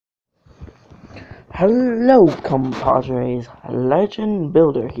Hello, compadres. Legend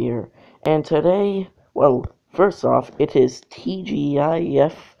Builder here, and today, well, first off, it is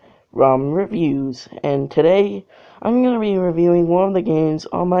TGIF reviews, and today I'm gonna be reviewing one of the games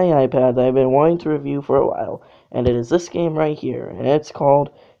on my iPad that I've been wanting to review for a while, and it is this game right here, and it's called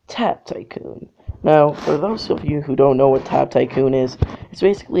Tycoon. Now, for those of you who don't know what Tycoon is, it's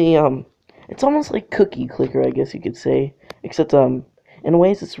basically it's almost like Cookie Clicker, I guess you could say, except in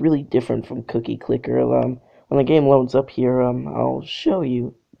ways it's really different from Cookie Clicker. When the game loads up here, I'll show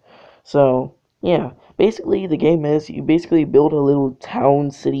you. So, yeah, basically the game is, you basically build a little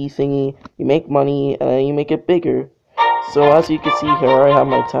town, city thingy, you make money, and then you make it bigger. So as you can see here, I have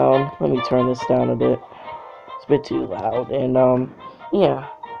my town. Let me turn this down a bit. It's a bit too loud, and, yeah.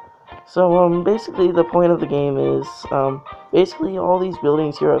 So, basically the point of the game is, basically all these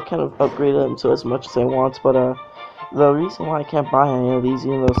buildings here, I've kind of upgraded them to as much as I want, but, the reason why I can't buy any of these,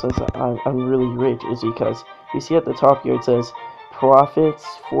 even though since I'm really rich, is because you see at the top here it says profits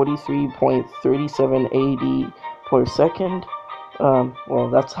 43.37 AD per second. Well,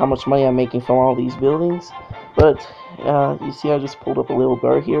 that's how much money I'm making from all these buildings. But you see, I just pulled up a little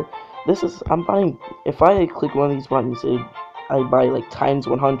bar here. This is I'm buying. If I click one of these buttons, I buy like times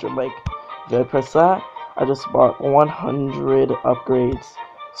 100. Like if I press that, I just bought 100 upgrades.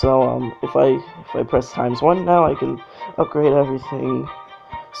 So if I press times 1 now, I can upgrade everything.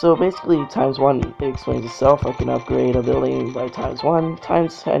 So basically, times 1 it explains itself. I can upgrade a building by times 1.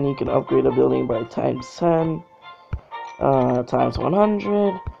 Times 10, you can upgrade a building by times 10. Times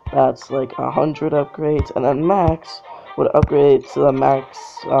 100, that's like 100 upgrades, and then max would upgrade to the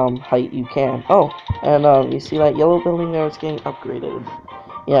max height you can. Oh, and you see that yellow building there? It's getting upgraded.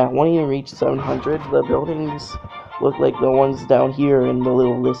 Yeah, when you reach 700, the buildings look like the ones down here in the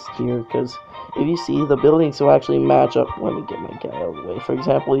little list here, because if you see, the buildings will actually match up. Let me get my guy out of the way. For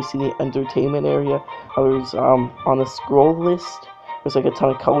example, you see the entertainment area, how there's on the scroll list, there's like a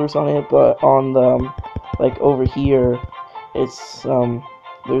ton of colors on it, but on the like over here, it's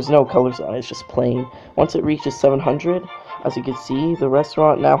there's no colors on it, it's just plain. Once it reaches 700, as you can see, the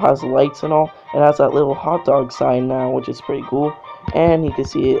restaurant now has lights and all. It has that little hot dog sign now, which is pretty cool. And you can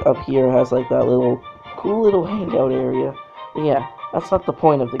see it up here has like that little cool little hangout area. But yeah, that's not the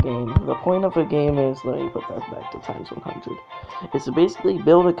point of the game. The point of the game is, let me put that back to times 100. Is to basically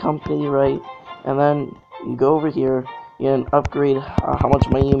build a company, right? And then you go over here, you can upgrade how much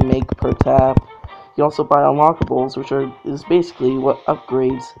money you make per tap. You also buy unlockables, which is basically what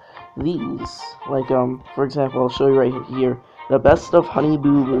upgrades these. Like, for example, I'll show you right here. The best of Honey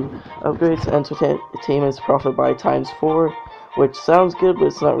Boo Boo upgrades entertainment's profit by times 4, which sounds good, but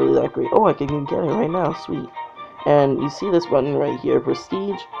it's not really that great. Oh, I can get it right now, sweet. And you see this button right here,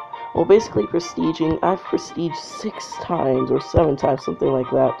 Prestige. Well, basically, prestiging, I've prestiged 6 times or 7 times, something like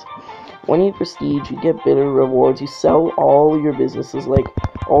that. When you prestige, you get better rewards. You sell all your businesses, like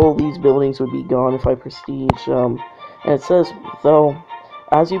all these buildings would be gone if I prestige. And it says, though,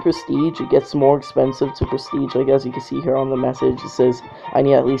 as you prestige, it gets more expensive to prestige. Like as you can see here on the message, it says I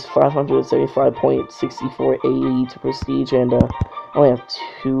need at least 575.64 AE to prestige, and I only have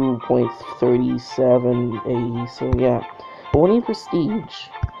 2.37 AE. So yeah, but when you prestige,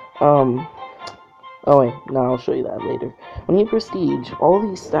 oh wait, no, I'll show you that later. When you prestige, all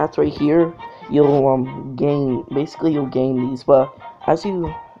these stats right here, you'll gain. Basically, you'll gain these. But as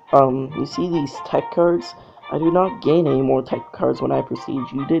you see these tech cards, I do not gain any more tech cards when I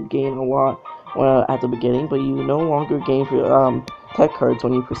prestige. You did gain a lot at the beginning, but you no longer gain tech cards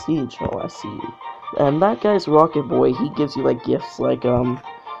when you prestige. Oh, I see. And that guy's Rocket Boy. He gives you like gifts, like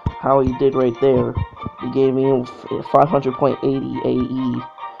how he did right there. He gave me 500.80 AE.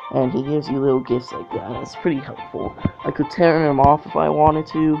 And he gives you little gifts like that. It's pretty helpful. I could tear him off if I wanted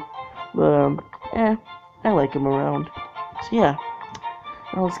to, but I like him around. So yeah,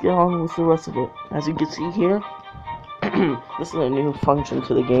 now let's get on with the rest of it. As you can see here, this is a new function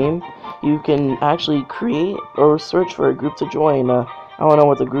to the game. You can actually create or search for a group to join. I don't know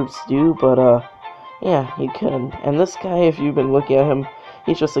what the groups do, but yeah, you can. And this guy, if you've been looking at him,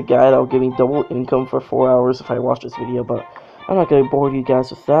 he's just a guy that'll give me double income for 4 hours if I watch this video, but I'm not going to bore you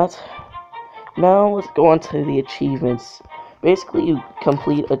guys with that. Now, let's go on to the achievements. Basically, you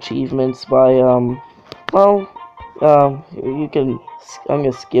complete achievements by, you can, I'm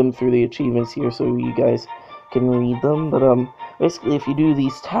going to skim through the achievements here so you guys can read them, but, basically, if you do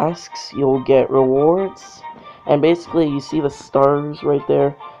these tasks, you'll get rewards, and basically, you see the stars right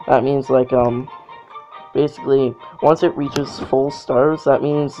there, that means, like, basically, once it reaches full stars, that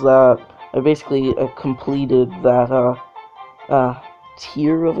means that I basically completed that,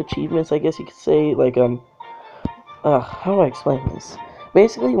 tier of achievements, I guess you could say. Like how do I explain this?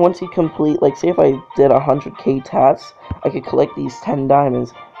 basically, once you complete, like, say if I did 100k taps, I could collect these 10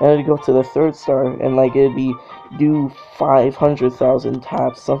 diamonds, and it'd go to the 3rd star, and, like, it'd be do 500,000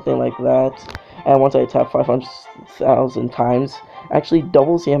 taps, something like that. And once I tap 500,000 times, actually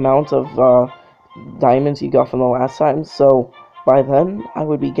doubles the amount of diamonds you got from the last time. So by then, I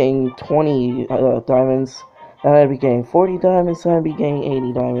would be getting 20 diamonds, and I'd be getting 40 diamonds, and I'd be getting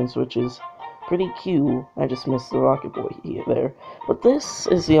 80 diamonds, which is pretty cute. I just missed the Rocket Boy here there. But this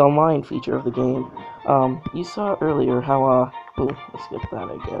is the online feature of the game. You saw earlier how, let's get that,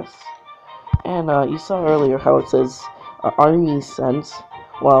 I guess. And, you saw earlier how it says, army sent.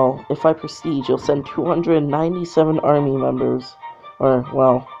 Well, if I prestige, you'll send 297 army members. Or,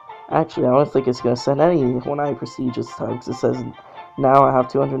 well, actually, I don't think it's gonna send any when I prestige this time, because it says, now I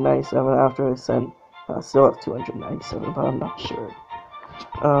have 297 after I sent, I still have 297, but I'm not sure.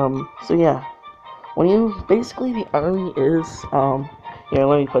 So yeah. When you, basically the army is, here,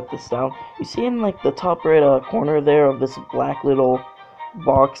 let me put this down. You see in, like, the top right corner there of this black little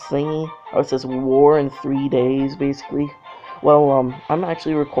box thingy, how it says war in 3 days, basically? Well, I'm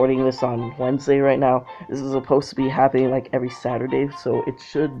actually recording this on Wednesday right now. This is supposed to be happening, like, every Saturday, so it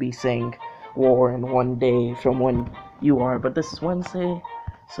should be saying war in 1 day from when you are, but this is Wednesday,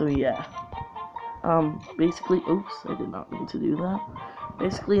 so yeah. Basically, oops, I did not mean to do that.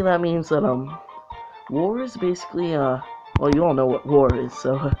 Basically, that means that, war is basically, well, you all know what war is,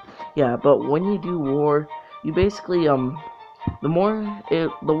 so, yeah, but when you do war, you basically, the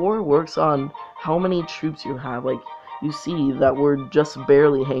war works on how many troops you have. Like, you see that we're just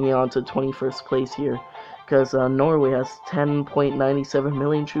barely hanging on to 21st place here, because, Norway has 10.97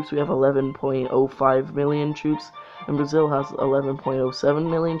 million troops, we have 11.05 million troops, and Brazil has 11.07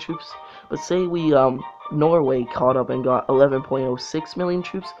 million troops, but say we, Norway caught up and got 11.06 million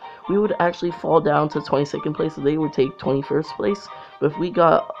troops, we would actually fall down to 22nd place, so they would take 21st place. But if we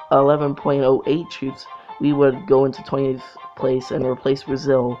got 11.08 troops, we would go into 20th place and replace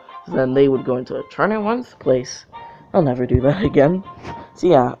Brazil. So then they would go into 21st place. I'll never do that again. So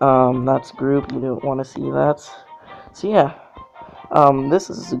yeah, that's group. You don't want to see that. So yeah, this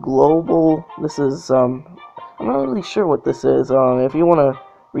is global. This is I'm not really sure what this is. If you want to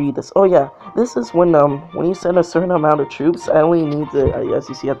read this. Oh yeah, this is when you send a certain amount of troops, I only need to, as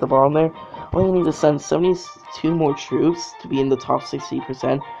you see at the bottom there, only need to send 72 more troops to be in the top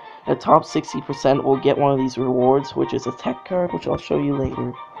 60%. The top 60% will get one of these rewards, which is a tech card, which I'll show you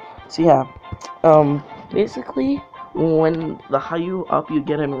later. So yeah, basically, when the higher up you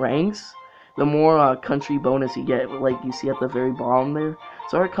get in ranks, the more country bonus you get, like you see at the very bottom there.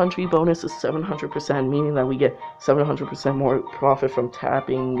 So our country bonus is 700%, meaning that we get 700% more profit from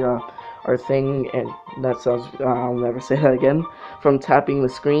tapping our thing, and that sounds, I'll never say that again, from tapping the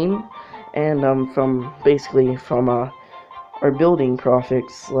screen, and from our building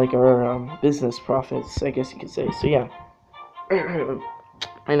profits, like our business profits, I guess you could say. So yeah.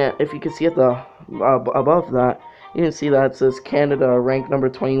 And if you can see at the above that, you can see that it says Canada rank number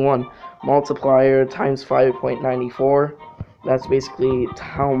 21, multiplier times 5.94. That's basically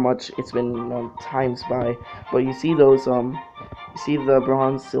how much it's been times by. But you see those you see the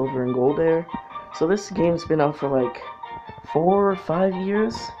bronze, silver, and gold there. So this game's been out for like 4 or 5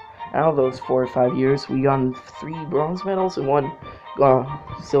 years. Out of those 4 or 5 years, we got 3 bronze medals and 1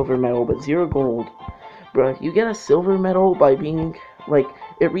 silver medal, but 0 gold. Bruh, you get a silver medal by being, like,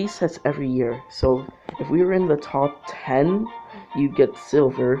 it resets every year. So if we were in the top 10, you'd get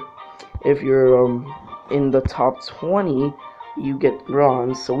silver. If you're in the top 20, you get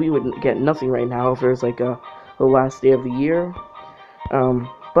bronze. So we would get nothing right now if there's like the last day of the year.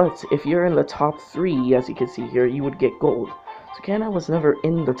 But if you're in the top 3, as you can see here, you would get gold. So Canada was never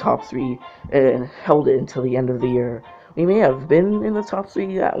in the top 3 and held it until the end of the year. We may have been in the top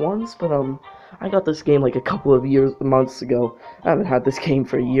 3 at once, but I got this game like a couple of months ago. I haven't had this game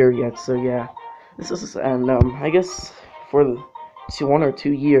for a year yet, so yeah. This is, and I guess for 1 or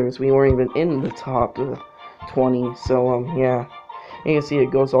 2 years we weren't even in the top 20. So yeah. You can see it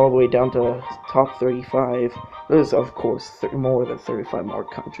goes all the way down to top 35. There's of course more than 35 more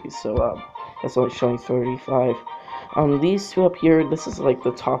countries, so that's only showing 35. These two up here, this is like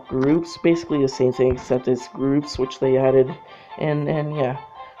the top groups, basically the same thing except it's groups which they added, and yeah.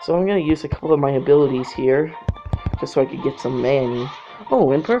 So I'm gonna use a couple of my abilities here, just so I could get some money.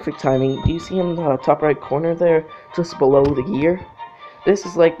 Oh, and perfect timing. Do you see in the top right corner there, just below the gear? This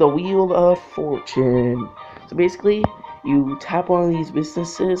is like the Wheel of Fortune. So basically, you tap one of these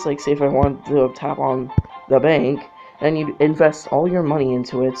businesses, like say if I want to tap on the bank, then you invest all your money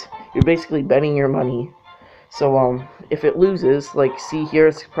into it. You're basically betting your money. So if it loses, like see here,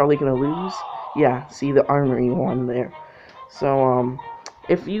 it's probably gonna lose. Yeah, see the armory one there. So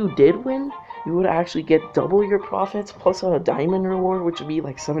if you did win, you would actually get double your profits plus a diamond reward, which would be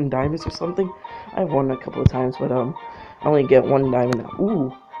like 7 diamonds or something. I've won a couple of times, but I only get 1 diamond now.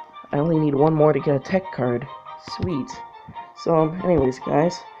 Ooh, I only need 1 more to get a tech card. Sweet. So, anyways,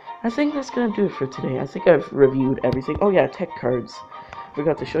 guys, I think that's gonna do it for today. I think I've reviewed everything. Oh yeah, tech cards.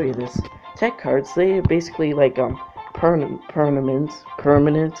 Forgot to show you this. Tech cards, they basically like permanent.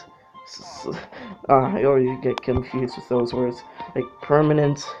 I always get confused with those words. Like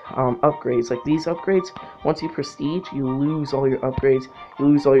permanent upgrades. Like these upgrades, once you prestige, you lose all your upgrades, you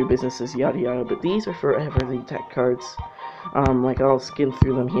lose all your businesses, yada yada. But these are forever, the tech cards. Like I'll skim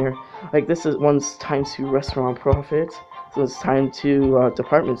through them here. Like this is one's times 2 restaurant profits. So it's time to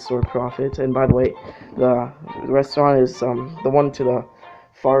department store profits. And by the way, the restaurant is the one to the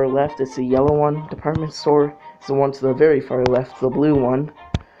far left. It's the yellow one. Department store is the one to the very far left, the blue one.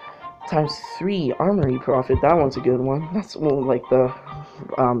 Times 3 armory profit. That one's a good one. That's more like the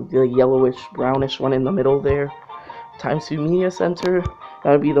yellowish brownish one in the middle there. Times 2 media center.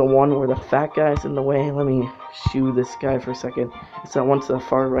 That would be the one where the fat guy's in the way. Let me shoo this guy for a second. It's that one to the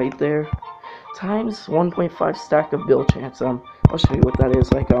far right there. Times 1.5 stack of bill chance. I'll show you what that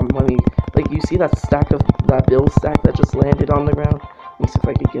is. Like you see that stack of that bill stack that just landed on the ground. Let me see if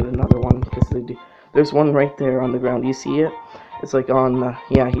I could get another one because there's one right there on the ground. You see it? It's like on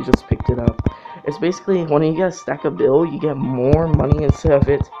yeah, he just picked it up. It's basically when you get a stack of bill, you get more money instead of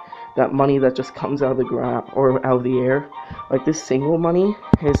that money that just comes out of the ground or out of the air. Like this single money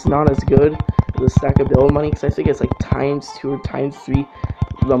is not as good as a stack of bill money because I think it's like times 2 or times 3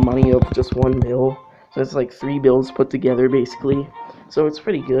 the money of just one bill. So it's like 3 bills put together basically. So it's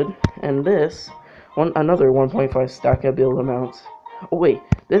pretty good. And this another 1.5 stack of bill amount. Oh wait,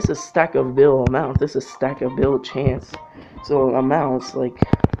 this is stack of bill amount. This is stack of bill chance. So amounts like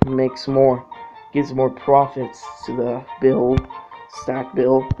gives more profits to the bill stack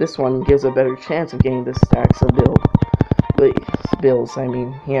bill. This one gives a better chance of getting the stacks of bills. I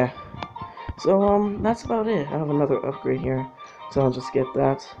mean, yeah. So that's about it. I have another upgrade here, so I'll just get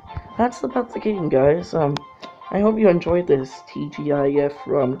that. That's about the game, guys. I hope you enjoyed this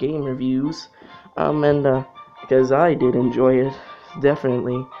TGIF game reviews. And because I did enjoy it,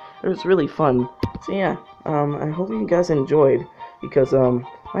 definitely. It was really fun. So yeah, I hope you guys enjoyed because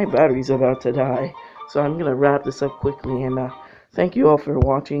my battery's about to die. So I'm gonna wrap this up quickly and thank you all for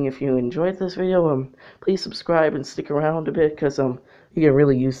watching. If you enjoyed this video, please subscribe and stick around a bit because you can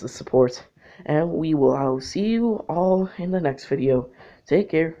really use the support. And I'll see you all in the next video. Take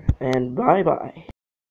care and bye bye.